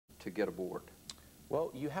to get aboard?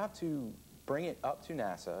 Well, you have to bring it up to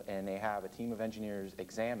NASA, and they have a team of engineers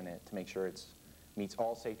examine it to make sure it meets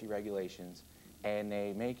all safety regulations, and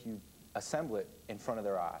they make you assemble it in front of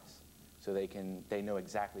their eyes so they know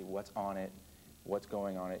exactly what's on it, what's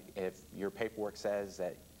going on it. If your paperwork says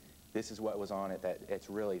that this is what was on it, that it's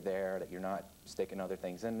really there, that you're not sticking other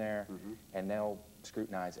things in there, and they'll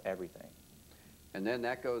scrutinize everything. And then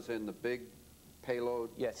that goes in the big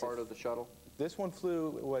payload part of the shuttle? This one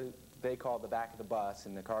flew what they call the back of the bus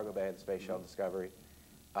in the cargo bay of the Space Shuttle Discovery.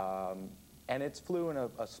 And it flew in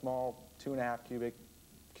a small 2.5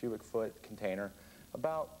 cubic foot container,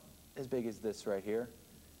 about as big as this right here.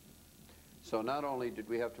 So not only did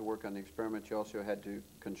we have to work on the experiment, you also had to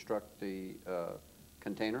construct the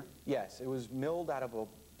container? Yes, it was milled out of a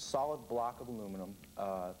solid block of aluminum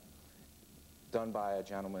done by a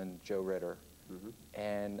gentleman, Joe Ritter,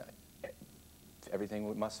 and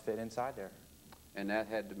everything must fit inside there. And that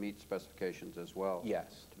had to meet specifications as well?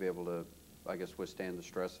 Yes. To be able to, I guess, withstand the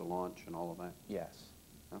stress of launch and all of that? Yes.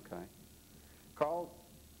 Okay. Carl,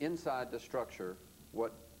 inside the structure,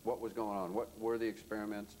 what was going on? What were the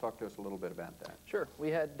experiments? Talk to us a little bit about that. Sure. We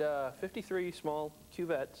had 53 small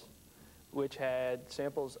cuvettes which had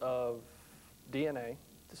samples of DNA,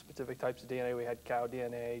 the specific types of DNA. We had cow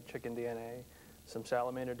DNA, chicken DNA, some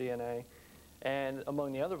salamander DNA, and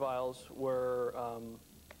among the other vials were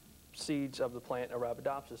seeds of the plant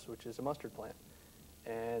Arabidopsis, which is a mustard plant.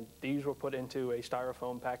 And these were put into a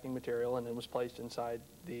styrofoam packing material and then was placed inside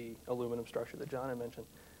the aluminum structure that John had mentioned.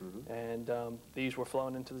 And these were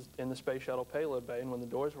flown into in the Space Shuttle payload bay, and when the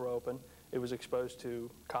doors were open, it was exposed to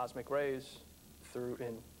cosmic rays through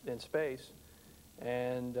in space.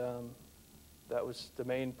 And that was the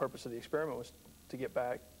main purpose of the experiment, was to get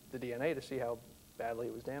back the DNA to see how badly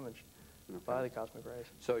it was damaged by the cosmic rays.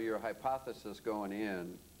 So your hypothesis going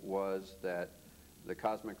in was that the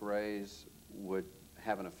cosmic rays would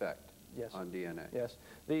have an effect on DNA? Yes.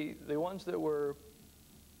 The ones that were,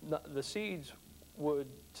 the seeds would,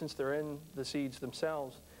 since they're in the seeds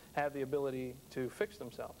themselves, have the ability to fix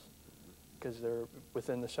themselves because they're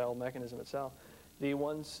within the cell mechanism itself. The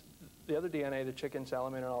ones, the other DNA, the chicken,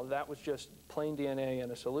 salamander, and all that was just plain DNA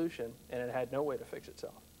in a solution, and it had no way to fix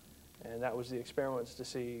itself. And that was the experiments to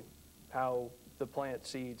see how the plant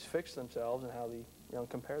seeds fix themselves and how the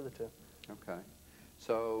compare the two. Okay.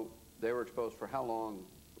 So they were exposed for how long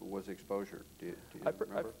was exposure? Do you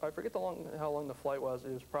remember? I forget how long the flight was.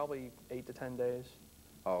 It was probably 8 to 10 days.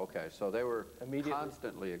 Oh, okay. So they were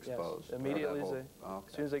constantly exposed. Yes. Immediately,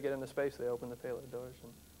 as soon as they get into space, they open the payload doors.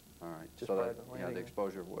 And all right. Just so prior that, to landing. the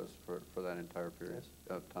exposure was for that entire period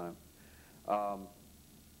of time.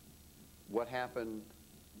 What happened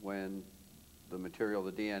when the material,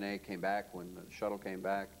 the DNA, came back, when the shuttle came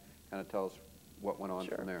back? Kind of tell us what went on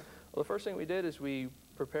from there. Well, the first thing we did is we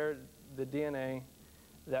prepared the DNA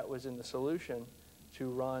that was in the solution to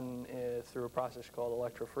run through a process called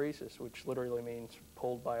electrophoresis, which literally means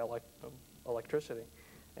pulled by electricity.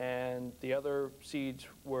 And the other seeds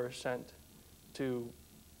were sent to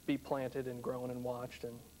be planted and grown and watched,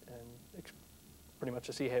 and pretty much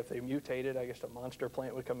to see if they mutated. I guess a monster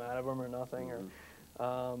plant would come out of them or nothing.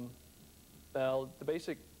 Or well, the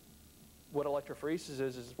basic, what electrophoresis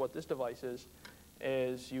is what this device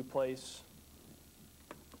is you place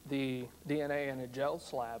the DNA in a gel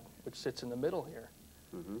slab, which sits in the middle here,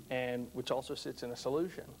 and which also sits in a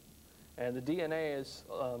solution. And the DNA is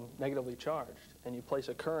negatively charged, and you place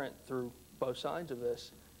a current through both sides of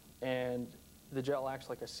this, and the gel acts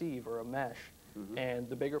like a sieve or a mesh, and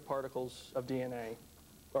the bigger particles of DNA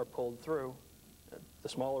are pulled through. The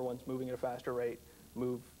smaller ones, moving at a faster rate,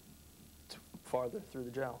 move farther through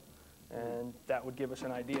the gel. And that would give us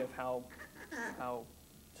an idea of how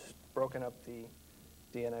broken up the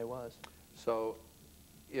DNA was. So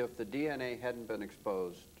if the DNA hadn't been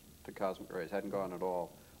exposed to cosmic rays, hadn't gone at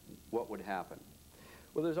all, what would happen?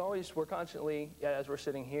 Well, we're constantly, as we're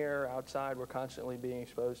sitting here outside, we're constantly being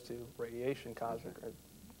exposed to radiation, cosmic, or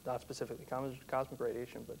not specifically cosmic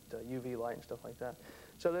radiation, but UV light and stuff like that.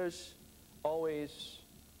 So there's always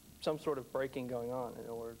some sort of breaking going on,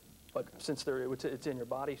 but since it's in your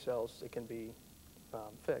body cells, it can be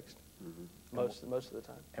fixed most of the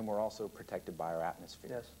time. And we're also protected by our atmosphere.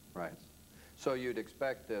 Yes. Right. So you'd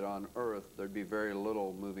expect that on Earth there'd be very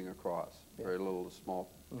little moving across, very little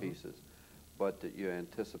small pieces, but that you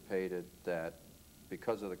anticipated that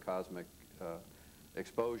because of the cosmic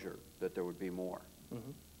exposure that there would be more.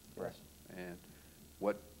 Yes. And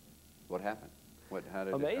what happened? How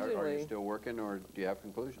did are you still working, or do you have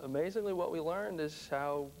conclusions? Amazingly, what we learned is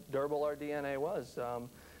how durable our DNA was.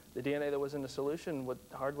 The DNA that was in the solution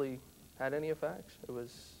hardly had any effects.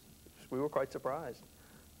 We were quite surprised.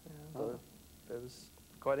 So it was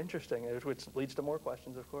quite interesting, which leads to more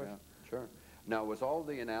questions, of course. Yeah, sure. Now, was all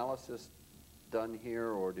the analysis done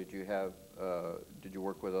here, or did you have, did you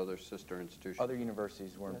work with other sister institutions? Other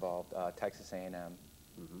universities were involved, Texas A&M,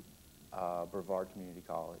 Broward Community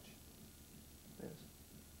College. Yes.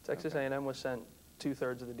 Texas A&M was sent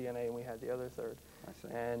 2/3 of the DNA, and we had the other third. I see.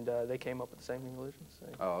 And they came up with the same conclusions.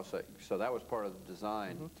 Oh, so that was part of the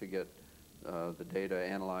design to get the data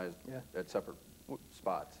analyzed at separate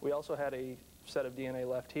spots. We also had a set of DNA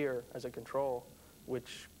left here as a control,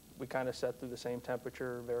 which we kind of set through the same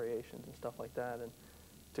temperature variations and stuff like that, and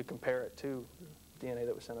to compare it to DNA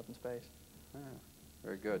that was sent up in space. Ah,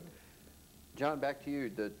 very good. John, back to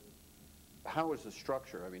you. How was the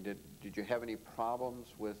structure? I mean, did you have any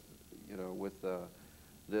problems with, with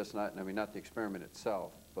this? Not the experiment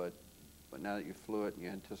itself, but now that you flew it and you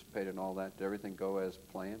anticipated and all that, did everything go as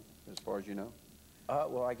planned, as far as you know?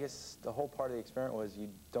 Well, I guess the whole part of the experiment was you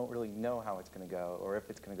don't really know how it's going to go, or if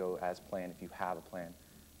it's going to go as planned, if you have a plan.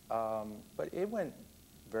 But it went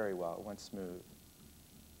very well. It went smooth.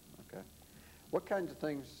 Okay. What kinds of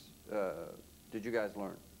things did you guys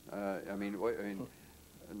learn?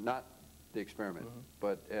 Not the experiment,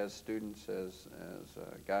 but as students, as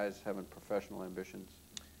guys having professional ambitions?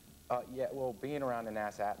 Yeah, well, being around the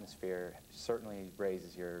NASA atmosphere certainly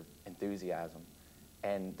raises your enthusiasm.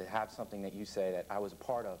 And to have something that you say that I was a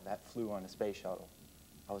part of, that flew on the space shuttle,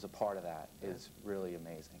 I was a part of that, is really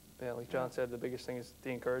amazing. Yeah, like John said, the biggest thing is the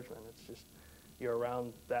encouragement. It's just, you're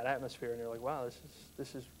around that atmosphere and you're like, wow,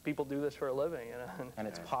 this is people do this for a living. And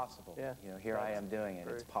it's possible. Yeah. Here I am doing it,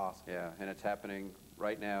 it's possible. Yeah, and it's happening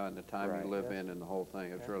right now in the time you live in and the whole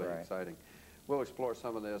thing. It's really exciting. We'll explore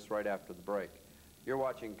some of this right after the break. You're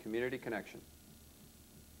watching Community Connection.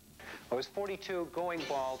 I was 42, going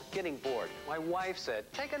bald, getting bored. My wife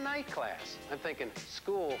said, take a night class. I'm thinking,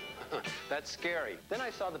 school, that's scary. Then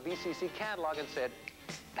I saw the BCC catalog and said,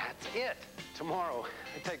 that's it. Tomorrow,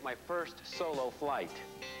 I take my first solo flight.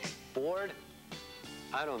 Bored?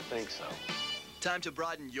 I don't think so. Time to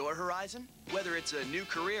broaden your horizon? Whether it's a new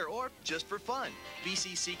career or just for fun,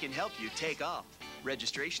 BCC can help you take off.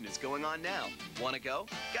 Registration is going on now. Want to go?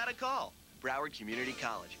 Gotta call. Broward Community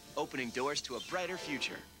College, opening doors to a brighter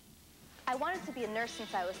future. I wanted to be a nurse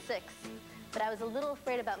since I was 6, but I was a little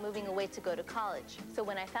afraid about moving away to go to college. So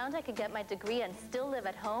when I found I could get my degree and still live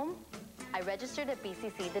at home, I registered at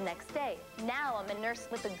BCC the next day. Now I'm a nurse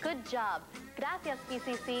with a good job. Gracias,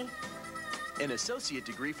 BCC. An associate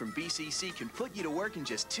degree from BCC can put you to work in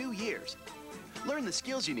just 2 years. Learn the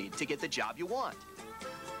skills you need to get the job you want.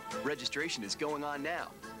 Registration is going on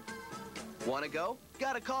now. Want to go?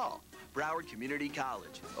 Gotta call. Broward Community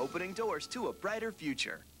College, opening doors to a brighter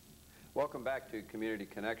future. Welcome back to Community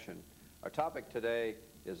Connection. Our topic today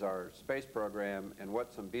is our space program and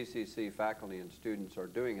what some BCC faculty and students are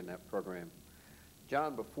doing in that program.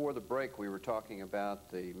 John, before the break, we were talking about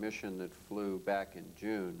the mission that flew back in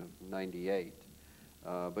June of '98,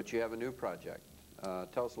 but you have a new project.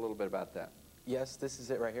 Tell us a little bit about that. Yes, this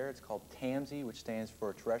is it right here. It's called TAMSI, which stands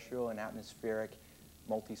for Terrestrial and Atmospheric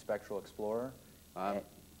Multispectral Explorer.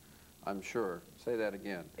 I'm sure. Say that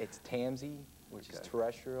again. It's TAMSI, which is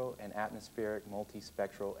Terrestrial and Atmospheric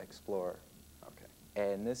Multispectral Explorer. Okay.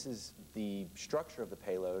 And this is the structure of the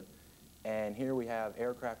payload. And here we have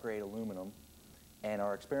aircraft-grade aluminum. And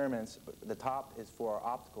our experiments, the top is for our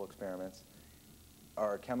optical experiments,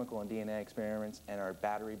 our chemical and DNA experiments, and our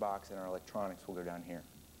battery box and our electronics will go down here.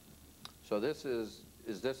 So this is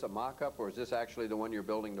this a mock-up, or is this actually the one you're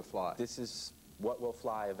building to fly? This is what will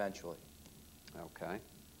fly eventually. Okay.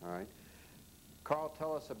 All right. Carl,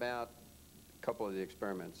 tell us about a couple of the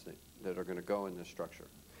experiments that are going to go in this structure.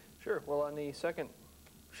 Sure. Well, on the second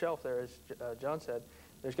shelf there, as John said,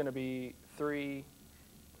 there's going to be 3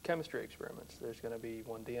 chemistry experiments. There's going to be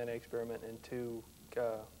 1 DNA experiment and 2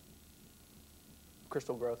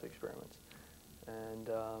 crystal growth experiments. And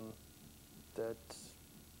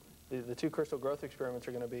the 2 crystal growth experiments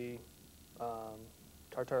are going to be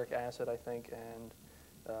tartaric acid, I think, and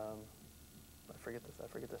I forget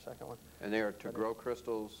the second one. And they are to grow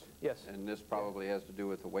crystals? Yes. And this probably has to do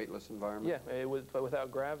with a weightless environment? Yeah, but without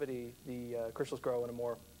gravity, the crystals grow in a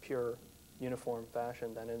more pure, uniform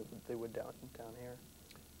fashion than they would down here.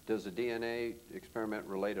 Does the DNA experiment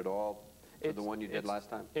relate at all to the one you did last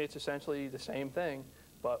time? It's essentially the same thing,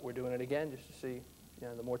 but we're doing it again just to see,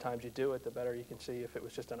 the more times you do it, the better you can see if it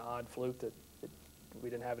was just an odd fluke that we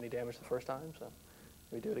didn't have any damage the first time. So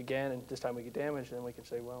we do it again, and this time we get damaged, and then we can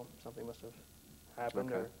say, well, something must have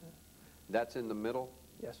happened. Okay. That's in the middle?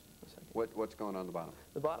 Yes. What's going on the bottom?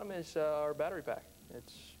 The bottom is our battery pack.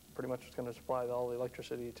 It's pretty much what's going to supply all the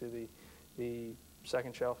electricity to the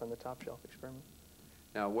second shelf and the top shelf experiment.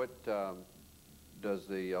 Now, what does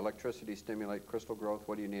the electricity stimulate crystal growth?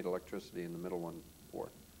 What do you need electricity in the middle one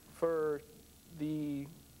for? For the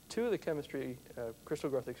two of the chemistry crystal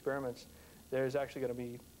growth experiments, there's actually going to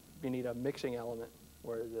be, you need a mixing element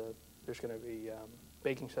where there's going to be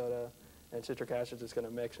baking soda and citric acid that's going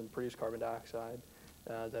to mix and produce carbon dioxide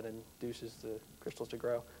that induces the crystals to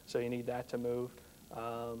grow. So you need that to move.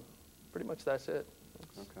 Pretty much that's it.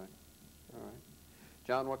 Okay. All right.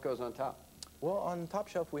 John, what goes on top? Well, on top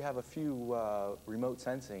shelf, we have a few remote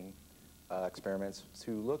sensing experiments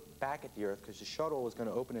to look back at the Earth, because the shuttle is going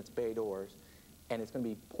to open its bay doors, and it's going to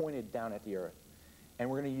be pointed down at the Earth. And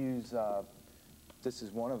we're going to use, this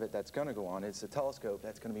is one of it that's going to go on, it's a telescope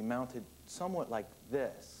that's going to be mounted somewhat like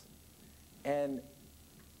this. And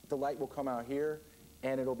the light will come out here,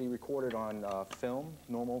 and it'll be recorded on film,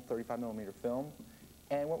 normal 35mm film.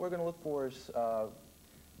 And what we're going to look for is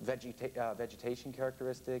vegetation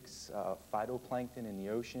characteristics, phytoplankton in the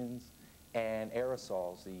oceans, and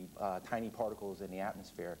aerosols, the tiny particles in the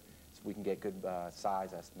atmosphere, so we can get good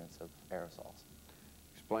size estimates of aerosols.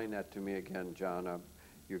 Explain that to me again, John.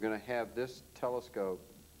 You're going to have this telescope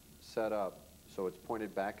set up so it's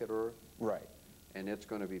pointed back at Earth? Right. And it's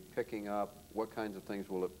going to be picking up, what kinds of things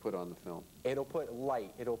will it put on the film? It'll put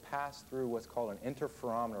light. It'll pass through what's called an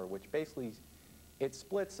interferometer, which basically, it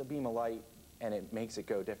splits a beam of light and it makes it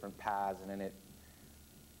go different paths, and then it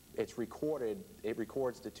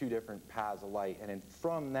records the two different paths of light, and then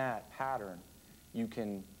from that pattern, you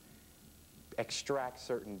can extract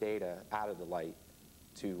certain data out of the light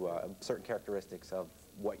to certain characteristics of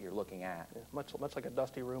what you're looking at. Yeah, much like a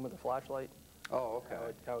dusty room with a flashlight. Oh,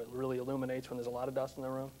 okay. How it really illuminates when there's a lot of dust in the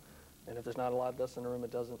room, and if there's not a lot of dust in the room,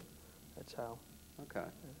 it doesn't. That's how. Okay,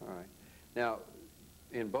 all right. Now,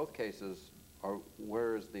 in both cases,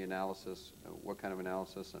 where is the analysis, what kind of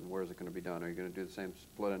analysis, and where is it going to be done? Are you going to do the same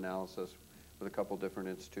split analysis with a couple different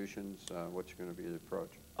institutions? What's going to be the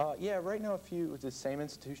approach? Yeah, right now a few of the same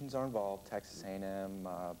institutions are involved, Texas A&M,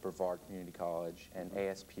 Broward Community College, and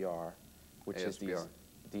ASPR, which is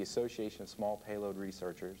the Association of Small Payload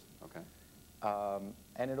Researchers. Okay.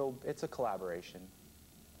 And it's a collaboration,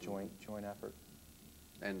 joint effort.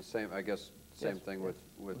 And same, I guess, same Yes, thing yes.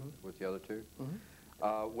 with the other two? Mm-hmm.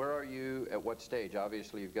 Where are you, at what stage?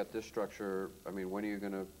 Obviously, you've got this structure. I mean, when are you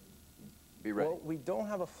going to be ready? Well, we don't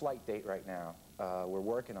have a flight date right now. We're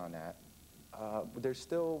working on that. But there's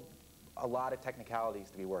still a lot of technicalities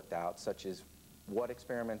to be worked out, such as what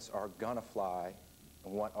experiments are going to fly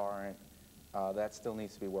and what aren't. That still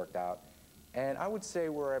needs to be worked out. And I would say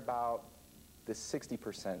we're about the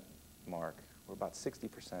 60% mark. We're about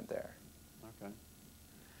 60% there. Okay.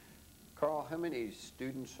 Carl, how many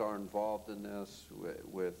students are involved in this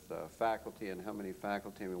with faculty, and how many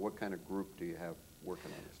faculty? I mean, what kind of group do you have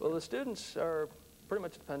working on this? Well, the students are pretty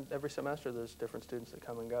much every semester there's different students that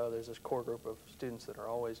come and go. There's this core group of students that are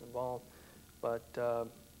always involved. But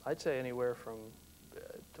I'd say anywhere from,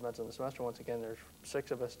 depends on the semester, once again, there's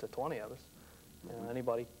 6 of us to 20 of us. Mm-hmm.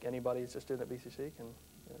 Anybody who's a student at BCC can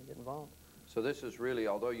get involved. So this is really,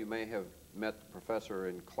 although you may have met the professor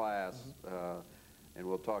in class, and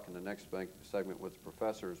we'll talk in the next segment with the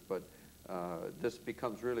professors, but this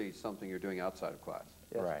becomes really something you're doing outside of class.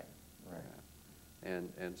 Yes. Right. Yeah.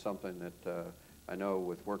 And something that I know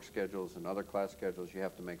with work schedules and other class schedules you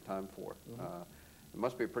have to make time for. It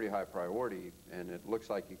must be a pretty high priority, and it looks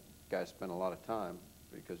like you guys spend a lot of time,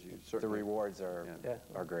 because you certainly... The rewards are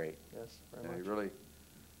great. Yes, very much.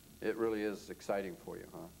 It really is exciting for you,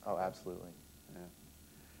 huh? Oh, absolutely. Yeah.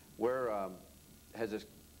 Where has this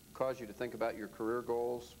caused you to think about your career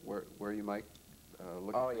goals? Where you might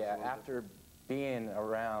look? Oh yeah, after being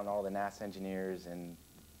around all the NASA engineers and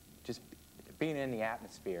just being in the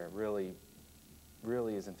atmosphere really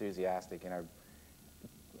is enthusiastic. And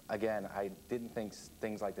again, I didn't think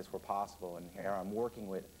things like this were possible, and here I'm working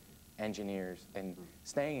with engineers and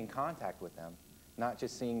staying in contact with them, not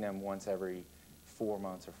just seeing them once every 4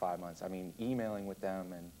 months or 5 months. I mean, emailing with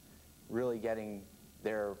them and really getting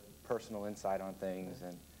their personal insight on things,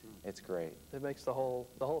 and it's great. It makes the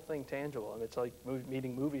whole thing tangible, and it's like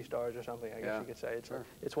meeting movie stars or something. I guess you could say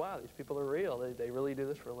it's wow. These people are real. They really do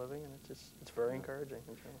this for a living, and it's very encouraging.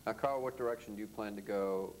 Now, Carl, what direction do you plan to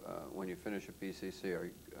go when you finish at BCC? Are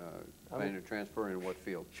you planning to transfer in what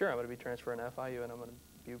field? Sure, I'm going to be transferring to FIU, and I'm going to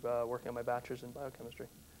be working on my bachelor's in biochemistry.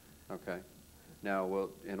 Okay. Now, well,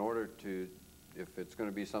 in order to, if it's going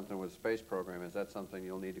to be something with a space program, is that something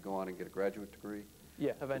you'll need to go on and get a graduate degree?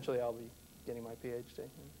 Yeah, eventually I'll be getting my PhD.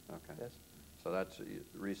 Okay. Yes. So that's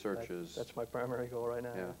research is... That's my primary goal right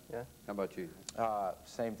now. Yeah. How about you?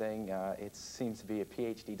 Same thing. It seems to be a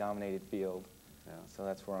PhD-dominated field, so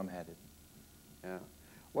that's where I'm headed. Yeah.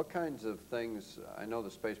 What kinds of things, I know the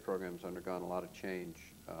space program's undergone a lot of change.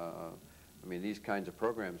 I mean, these kinds of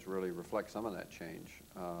programs really reflect some of that change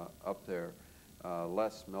up there.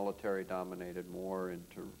 Less military dominated, more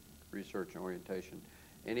into research orientation.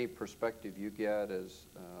 Any perspective you get as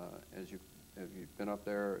you've been up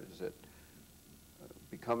there? Is it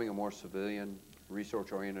becoming a more civilian,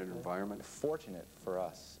 research-oriented environment? Fortunate for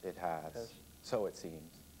us, it has. Yes. So it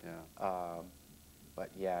seems. Yeah.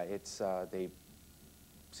 But yeah, it's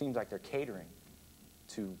seems like they're catering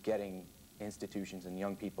to getting institutions and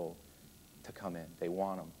young people to come in. They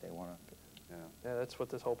want them. They want to. Yeah, that's what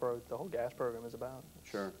this the whole gas program is about.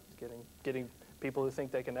 Sure. It's getting people who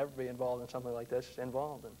think they can never be involved in something like this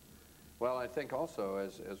involved. And Well, I think also,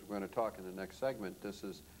 as we're going to talk in the next segment, this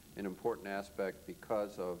is an important aspect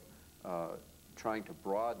because of trying to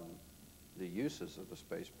broaden the uses of the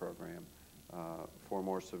space program for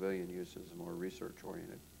more civilian uses, more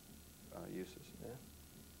research-oriented uses. yeah,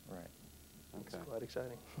 Right. it's Okay. quite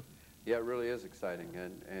exciting. Yeah, it really is exciting,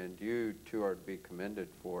 and you two are to be commended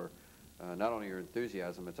for not only your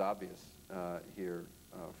enthusiasm, it's obvious here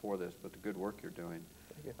for this, but the good work you're doing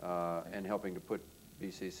Thank you. and helping to put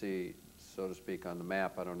BCC, so to speak, on the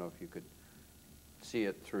map. I don't know if you could see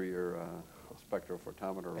it through your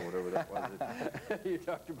spectrophotometer or whatever that was that you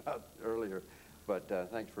talked about earlier, but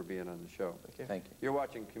thanks for being on the show. Thank you. Thank you. You're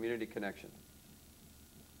watching Community Connection.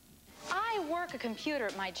 I work a computer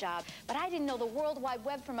at my job, but I didn't know the World Wide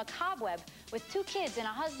Web from a cobweb. With 2 kids and a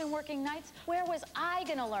husband working nights, where was I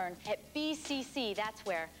gonna learn? At BCC, that's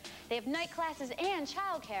where. They have night classes and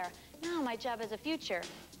childcare. Now my job has a future.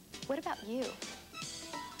 What about you?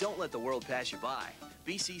 Don't let the world pass you by.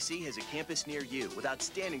 BCC has a campus near you with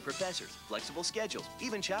outstanding professors, flexible schedules,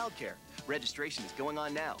 even childcare. Registration is going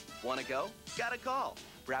on now. Want to go? Got a call.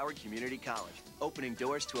 Broward Community College, opening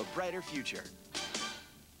doors to a brighter future.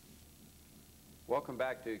 Welcome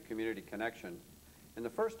back to Community Connection. In the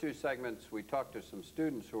first 2 segments, we talked to some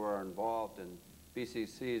students who are involved in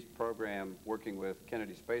BCC's program working with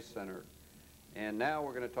Kennedy Space Center. And now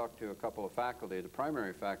we're going to talk to a couple of faculty, the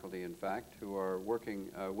primary faculty, in fact, who are working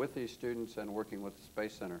with these students and working with the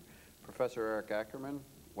Space Center. Professor Eric Ackerman,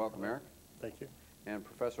 welcome, Eric. Thank you. And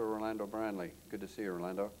Professor Orlando Brandley. Good to see you,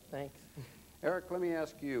 Orlando. Thanks. Eric, let me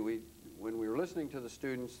ask you, when we were listening to the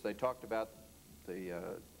students, they talked about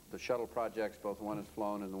the shuttle projects, both the one that's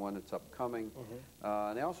flown and the one that's upcoming.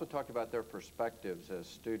 And they also talked about their perspectives as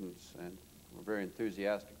students and were very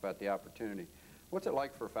enthusiastic about the opportunity. What's it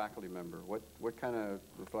like for a faculty member? What kind of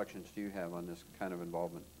reflections do you have on this kind of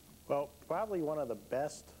involvement? Well, probably one of the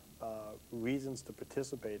best reasons to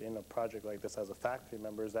participate in a project like this as a faculty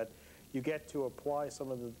member is that you get to apply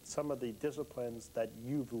some of the disciplines that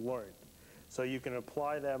you've learned. So you can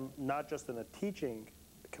apply them not just in a teaching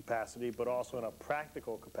capacity, but also in a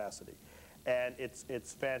practical capacity. And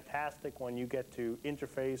it's fantastic when you get to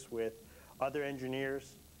interface with other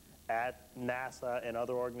engineers at NASA and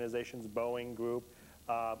other organizations, Boeing Group,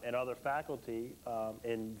 and other faculty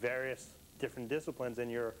in various different disciplines. And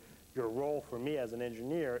your role for me as an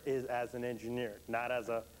engineer is as an engineer, not as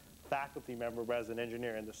a faculty member, but as an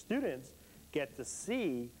engineer. And the students get to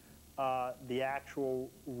see the actual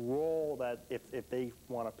role that if they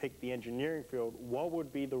want to pick the engineering field, what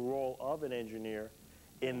would be the role of an engineer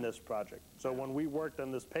in this project. So when we worked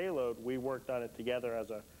on this payload, we worked on it together as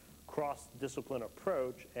a cross-discipline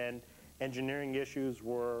approach, and engineering issues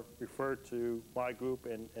were referred to my group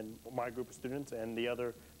and my group of students, and the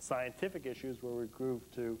other scientific issues were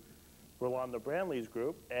regrouped to Rolando Brantley's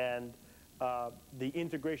group. And the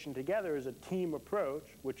integration together is a team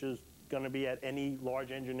approach, which is going to be at any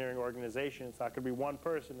large engineering organization. It's not going to be one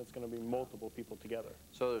person, it's going to be multiple people together.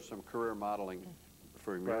 So there's some career modeling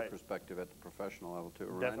from your Right. perspective at the professional level too.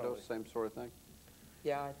 Orlando, Definitely. same sort of thing?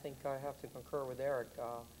 Yeah, I think I have to concur with Eric.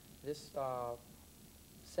 This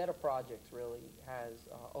set of projects really has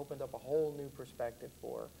opened up a whole new perspective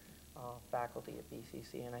for faculty at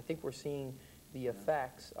BCC, and I think we're seeing the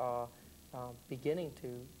effects beginning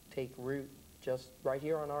to take root just right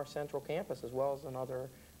here on our central campus, as well as in other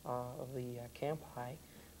of the campi.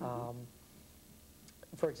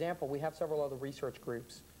 For example, we have several other research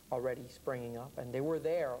groups already springing up, and they were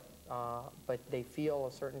there, but they feel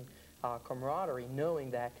a certain camaraderie knowing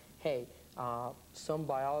that, hey, some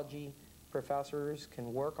biology professors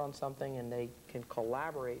can work on something and they can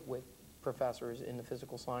collaborate with professors in the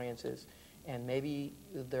physical sciences, and maybe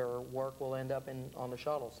their work will end up on the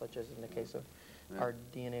shuttle, such as in the case of our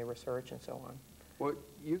DNA research and so on. Well,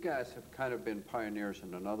 you guys have kind of been pioneers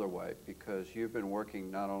in another way, because you've been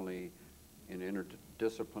working not only in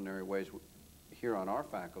interdisciplinary ways here on our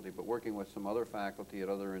faculty, but working with some other faculty at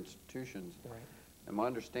other institutions. Right. And my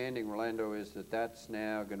understanding, Rolando, is that that's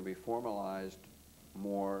now going to be formalized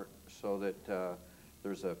more so that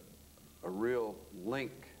there's a real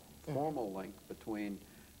link, formal link between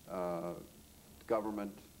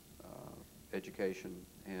government, education,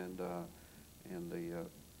 and the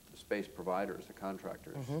space providers, the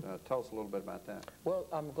contractors. Tell us a little bit about that. Well,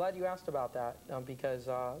 I'm glad you asked about that because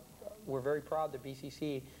we're very proud that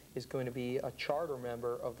BCC is going to be a charter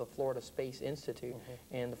member of the Florida Space Institute.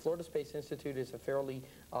 And the Florida Space Institute is a fairly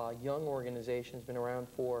young organization. It's been around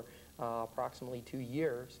for approximately 2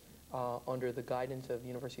 years under the guidance of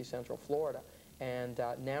University of Central Florida. And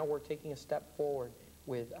now we're taking a step forward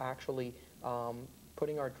with actually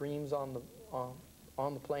putting our dreams on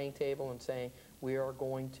the playing table and saying we are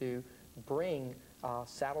going to bring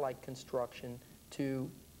satellite construction to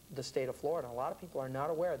the state of Florida. A lot of people are not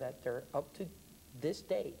aware that there, up to this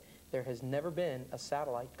date, there has never been a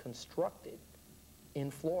satellite constructed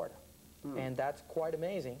in Florida. And that's quite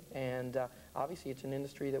amazing. And obviously it's an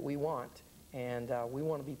industry that we want. And we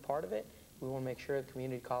want to be part of it. We want to make sure that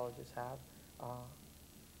community colleges have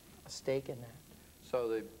a stake in that.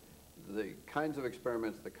 So the kinds of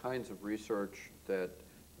experiments, the kinds of research that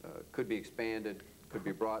could be expanded, could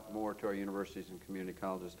be brought more to our universities and community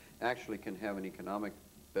colleges, actually can have an economic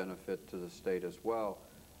benefit to the state as well,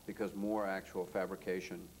 because more actual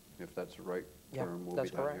fabrication, if that's the right term, will be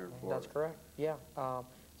done here in Florida. That's correct. Yeah.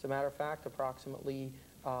 As a matter of fact, approximately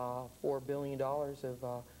 $4 billion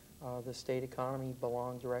of the state economy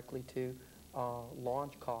belong directly to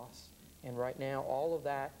launch costs. And right now, all of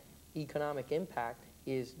that economic impact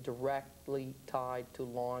is directly tied to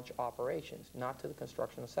launch operations, not to the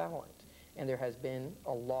construction of satellites. And there has been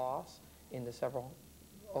a loss in the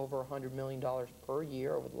over $100 million per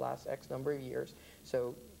year over the last X number of years.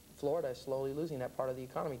 So Florida is slowly losing that part of the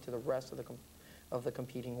economy to the rest of the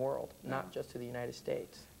competing world, not just to the United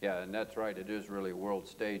States. Yeah, and that's right. It is really world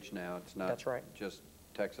stage now. It's not just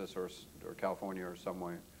Texas or California or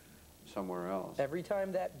somewhere else. Every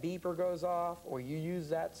time that beeper goes off, or you use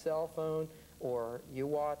that cell phone, or you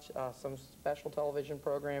watch some special television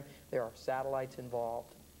program, there are satellites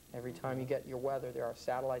involved. Every time you get your weather, there are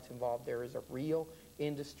satellites involved. There is a real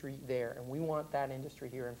industry there, and we want that industry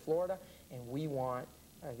here in Florida, and we want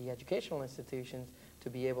the educational institutions to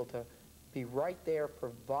be able to be right there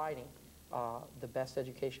providing the best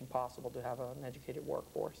education possible to have an educated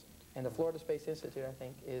workforce. And the Florida Space Institute, I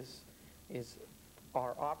think, is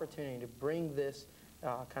our opportunity to bring this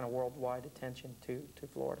kind of worldwide attention to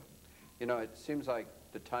Florida. You know, it seems like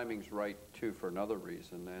the timing's right, too, for another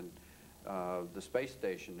reason. And the space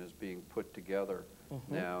station is being put together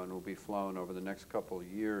now and will be flown over the next couple of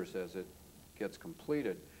years as it gets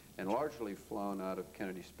completed, and largely flown out of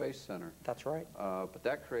Kennedy Space Center. That's right. But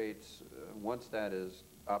that creates, once that is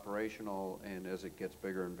operational and as it gets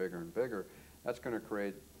bigger and bigger and bigger, that's going to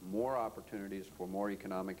create more opportunities for more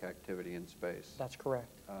economic activity in space. That's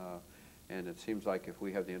correct. And it seems like if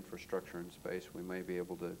we have the infrastructure in space, we may be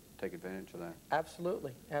able to take advantage of that.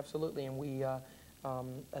 Absolutely, absolutely. And we,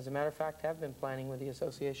 as a matter of fact, have been planning with the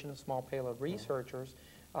Association of Small Payload Researchers,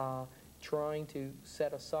 trying to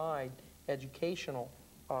set aside educational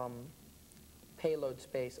payload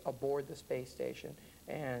space aboard the space station.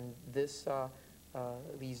 And this,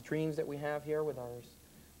 these dreams that we have here with our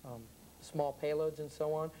small payloads and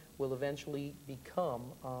so on will eventually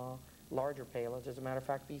become larger payloads. As a matter of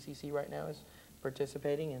fact, BCC right now is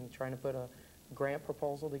participating and trying to put a grant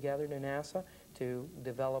proposal together to NASA to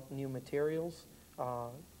develop new materials,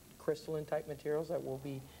 crystalline type materials that will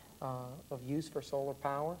be of use for solar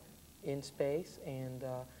power in space, and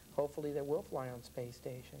hopefully they will fly on space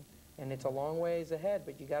station. And it's a long ways ahead,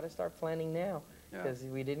 but you got to start planning now, because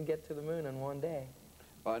we didn't get to the moon in one day.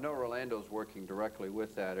 Well, I know Rolando's working directly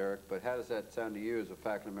with that, Eric, but how does that sound to you as a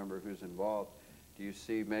faculty member who's involved? Do you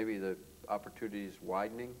see maybe the opportunities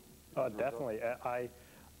widening? Definitely.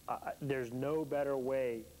 There's no better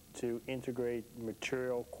way to integrate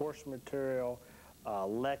material, course material,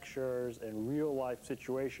 lectures, and real-life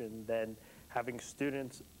situation than having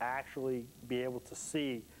students actually be able to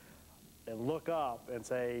see and look up and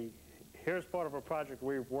say, here's part of a project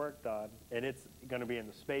we've worked on, and it's going to be in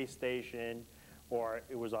the space station, or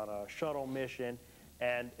it was on a shuttle mission.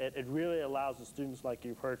 And it really allows the students, like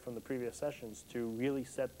you've heard from the previous sessions, to really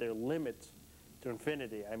set their limits to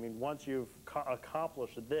infinity. I mean, once you've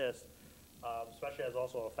accomplished this, especially as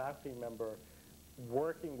also a faculty member,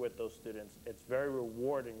 working with those students, it's very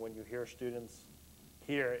rewarding when you hear students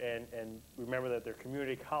here and remember that they're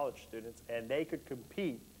community college students, and they could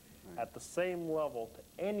compete at the same level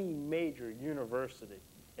to any major university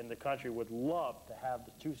in the country. Would love to have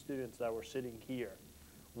the two students that were sitting here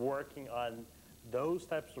working on those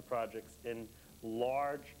types of projects in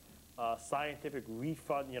large scientific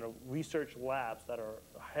research labs that are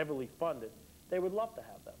heavily funded, they would love to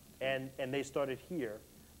have them. And they started here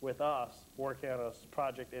with us working on a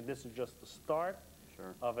project, and this is just the start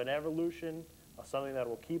of an evolution, of something that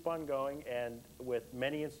will keep on going, and with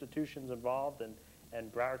many institutions involved,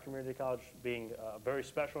 and Broward Community College being a very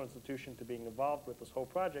special institution to being involved with this whole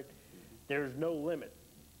project, there's no limit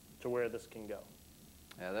to where this can go.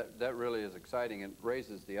 Yeah, that really is exciting, and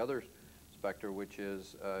raises the other specter, which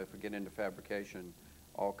is, if we get into fabrication,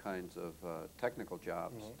 all kinds of technical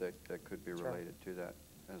jobs that could be related to that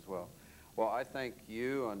as well. Well, I thank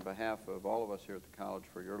you on behalf of all of us here at the college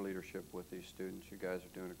for your leadership with these students. You guys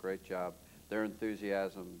are doing a great job. Their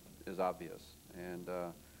enthusiasm is obvious, and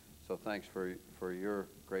so thanks for your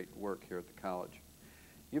great work here at the college.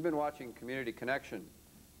 You've been watching Community Connection.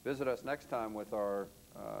 Visit us next time with our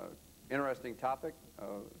interesting topic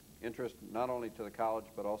of interest not only to the college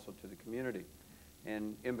but also to the community.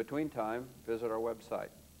 And in between time, visit our website.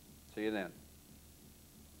 See you then.